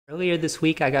Earlier this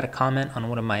week, I got a comment on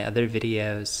one of my other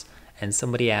videos, and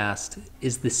somebody asked,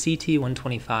 is the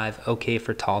CT125 okay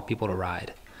for tall people to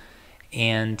ride?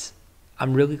 And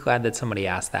I'm really glad that somebody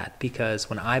asked that, because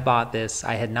when I bought this,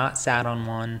 I had not sat on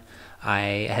one.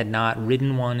 I had not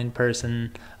ridden one in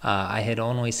person. I had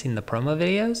only seen the promo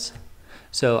videos.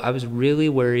 So I was really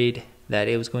worried that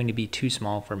it was going to be too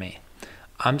small for me.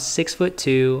 I'm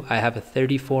 6'2". I have a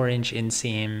 34-inch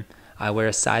inseam. I wear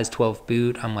a size 12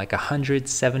 boot. I'm like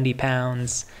 170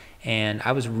 pounds. And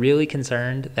I was really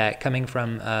concerned that coming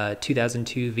from a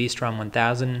 2002 V-Strom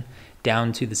 1000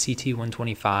 down to the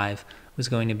CT125 was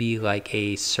going to be like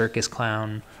a circus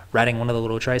clown riding one of the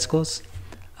little tricycles.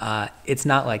 It's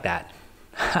not like that.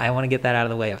 I want to get that out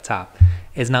of the way up top.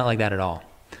 It's not like that at all.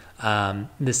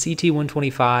 The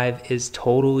CT125 is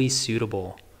totally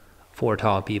suitable for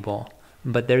tall people,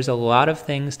 but there's a lot of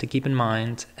things to keep in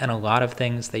mind and a lot of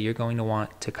things that you're going to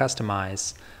want to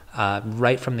customize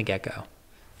right from the get-go.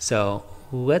 So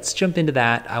let's jump into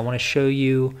that. I want to show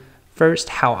you first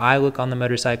how I look on the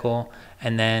motorcycle,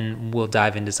 and then we'll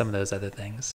dive into some of those other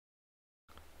things.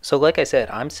 So like I said,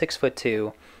 I'm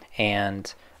 6'2",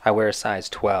 and I wear a size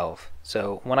 12.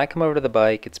 So when I come over to the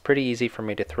bike, it's pretty easy for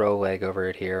me to throw a leg over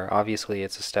it here. Obviously,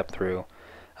 it's a step through.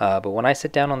 But when I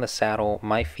sit down on the saddle,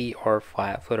 my feet are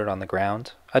flat-footed on the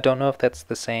ground. I don't know if that's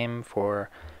the same for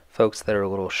folks that are a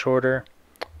little shorter.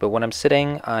 But when I'm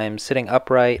sitting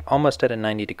upright, almost at a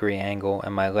 90-degree angle,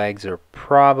 and my legs are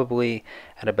probably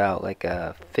at about like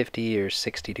a 50 or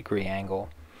 60-degree angle.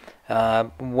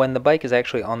 When the bike is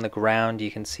actually on the ground, you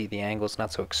can see the angle's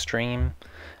not so extreme.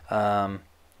 And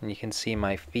you can see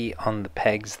my feet on the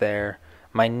pegs there.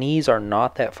 My knees are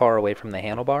not that far away from the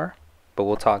handlebar, but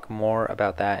we'll talk more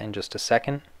about that in just a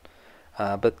second.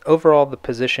 But overall, the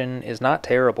position is not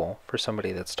terrible for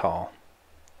somebody that's tall.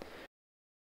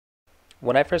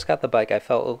 When I first got the bike, I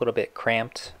felt a little bit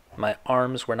cramped. My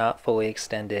arms were not fully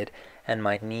extended, and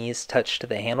my knees touched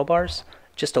the handlebars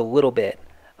just a little bit.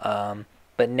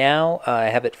 But now I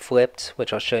have it flipped,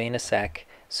 which I'll show you in a sec.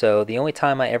 So the only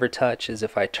time I ever touch is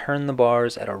if I turn the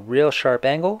bars at a real sharp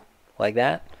angle, like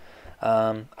that.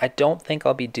 I don't think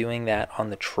I'll be doing that on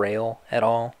the trail at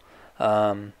all.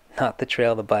 Not the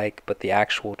trail of the bike, but the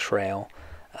actual trail.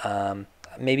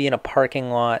 Maybe in a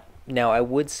parking lot. Now, I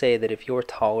would say that if you're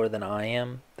taller than I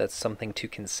am, that's something to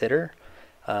consider.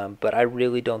 But I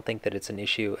really don't think that it's an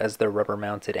issue, as they're rubber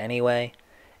mounted anyway.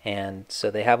 And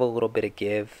so they have a little bit of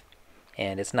give,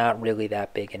 and it's not really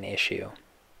that big an issue.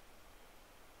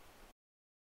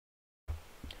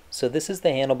 So this is the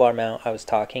handlebar mount I was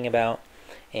talking about,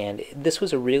 and this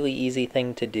was a really easy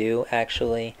thing to do,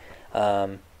 actually,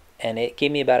 and it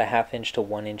gave me about a 1/2 inch to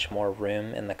 1 inch more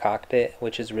room in the cockpit,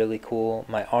 which is really cool.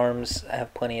 My arms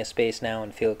have plenty of space now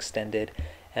and feel extended,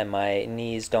 and my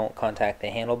knees don't contact the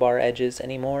handlebar edges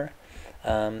anymore,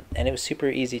 and it was super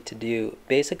easy to do.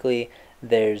 Basically,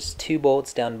 there's 2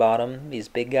 bolts down bottom, these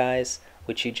big guys,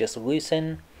 which you just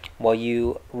loosen while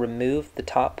you remove the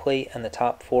top plate and the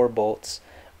top 4 bolts.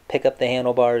 Pick up the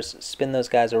handlebars, spin those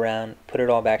guys around, put it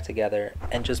all back together,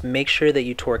 and just make sure that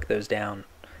you torque those down,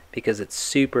 because it's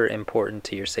super important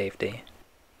to your safety.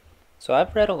 So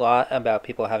I've read a lot about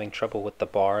people having trouble with the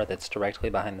bar that's directly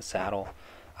behind the saddle.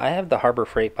 I have the Harbor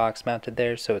Freight box mounted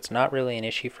there, so it's not really an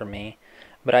issue for me.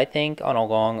 But I think on a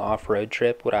long off-road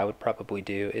trip, what I would probably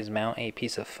do is mount a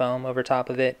piece of foam over top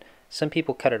of it. Some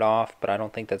people cut it off, but I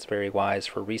don't think that's very wise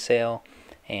for resale.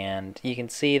 And you can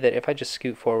see that if I just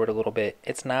scoot forward a little bit,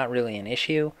 it's not really an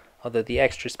issue, although the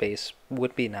extra space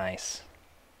would be nice.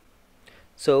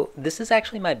 So this is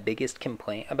actually my biggest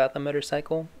complaint about the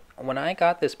motorcycle. When I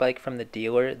got this bike from the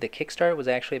dealer, the kickstart was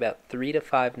actually about 3 to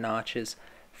 5 notches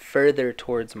further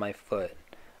towards my foot,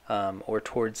 or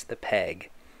towards the peg.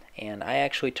 And I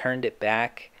actually turned it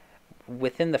back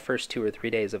within the first 2 or 3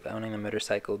 days of owning the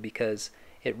motorcycle, because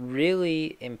it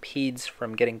really impedes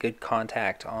from getting good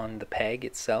contact on the peg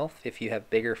itself if you have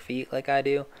bigger feet like I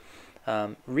do.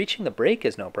 Reaching the brake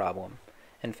is no problem.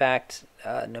 In fact,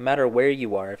 no matter where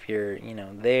you are, if you're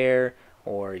there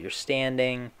or you're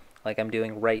standing like I'm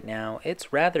doing right now,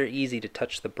 it's rather easy to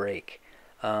touch the brake.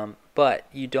 But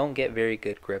you don't get very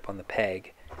good grip on the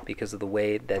peg because of the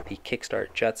way that the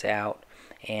kickstart juts out,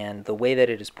 and the way that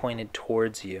it is pointed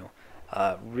towards you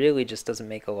really just doesn't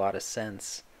make a lot of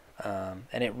sense.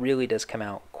 And it really does come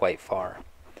out quite far.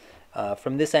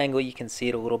 From this angle you can see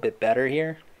it a little bit better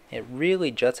here. It really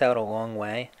juts out a long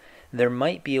way. There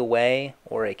might be a way,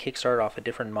 or a kickstart off a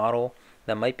different model,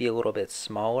 that might be a little bit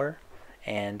smaller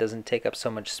and doesn't take up so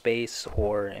much space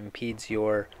or impedes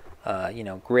your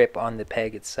grip on the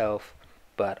peg itself.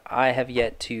 But I have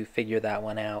yet to figure that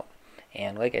one out,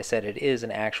 and like I said, it is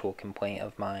an actual complaint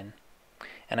of mine.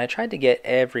 And I tried to get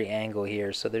every angle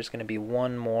here, so there's going to be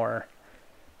one more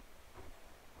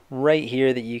right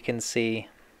here that you can see,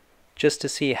 just to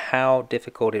see how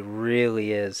difficult it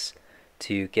really is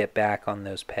to get back on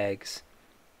those pegs.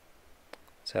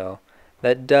 So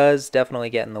that does definitely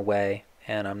get in the way,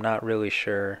 and I'm not really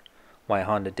sure why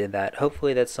Honda did that.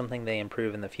 Hopefully that's something they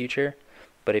improve in the future,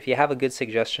 but if you have a good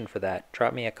suggestion for that,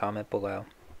 drop me a comment below.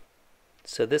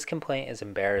 So this complaint is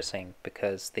embarrassing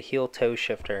because the heel toe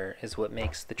shifter is what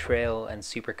makes the Trail and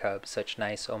Super Cub such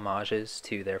nice homages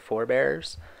to their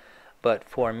forebears, but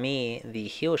for me the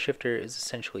heel shifter is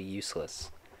essentially useless.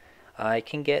 I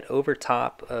can get over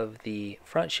top of the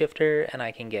front shifter and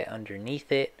I can get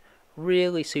underneath it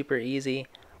really super easy,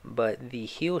 but the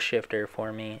heel shifter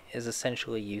for me is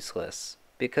essentially useless.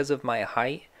 Because of my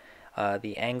height,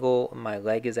 the angle my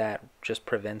leg is at just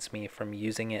prevents me from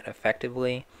using it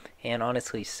effectively and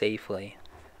honestly safely.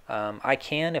 I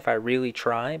can if I really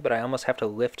try, but I almost have to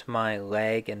lift my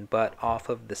leg and butt off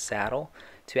of the saddle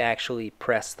to actually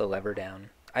press the lever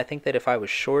down. I think that if I was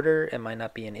shorter, it might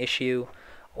not be an issue,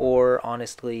 or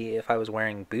honestly, if I was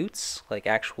wearing boots, like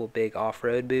actual big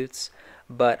off-road boots,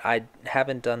 but I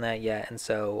haven't done that yet, and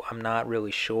so I'm not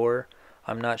really sure.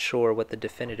 I'm not sure what the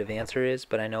definitive answer is,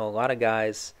 but I know a lot of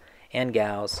guys and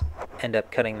gals end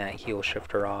up cutting that heel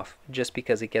shifter off just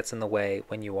because it gets in the way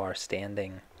when you are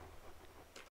standing.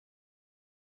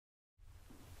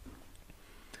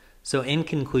 So in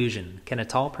conclusion, can a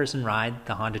tall person ride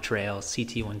the Honda Trail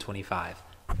CT125?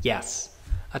 Yes,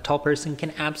 a tall person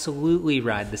can absolutely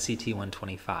ride the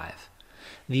CT125.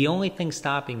 The only thing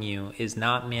stopping you is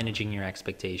not managing your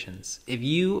expectations. If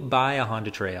you buy a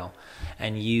Honda Trail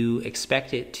and you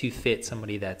expect it to fit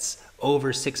somebody that's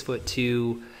over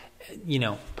 6'2",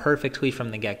 perfectly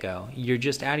from the get-go, you're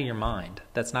just out of your mind.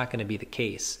 That's not going to be the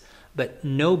case. But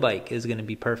no bike is going to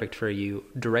be perfect for you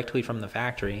directly from the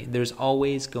factory. There's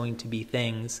always going to be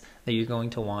things that you're going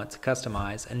to want to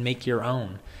customize and make your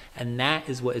own. And that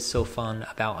is what is so fun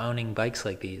about owning bikes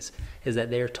like these, is that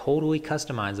they're totally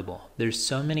customizable. There's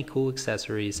so many cool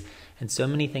accessories and so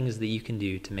many things that you can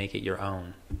do to make it your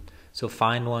own. So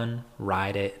find one,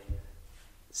 ride it,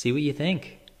 see what you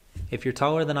think. If you're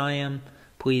taller than I am,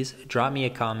 please drop me a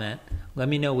comment. Let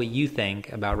me know what you think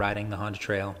about riding the Honda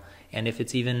Trail, and if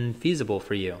it's even feasible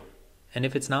for you. And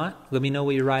if it's not, let me know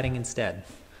what you're riding instead.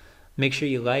 Make sure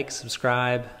you like,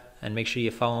 subscribe, and make sure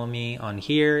you follow me on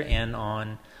here and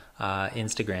on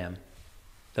Instagram.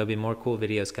 There'll be more cool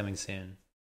videos coming soon.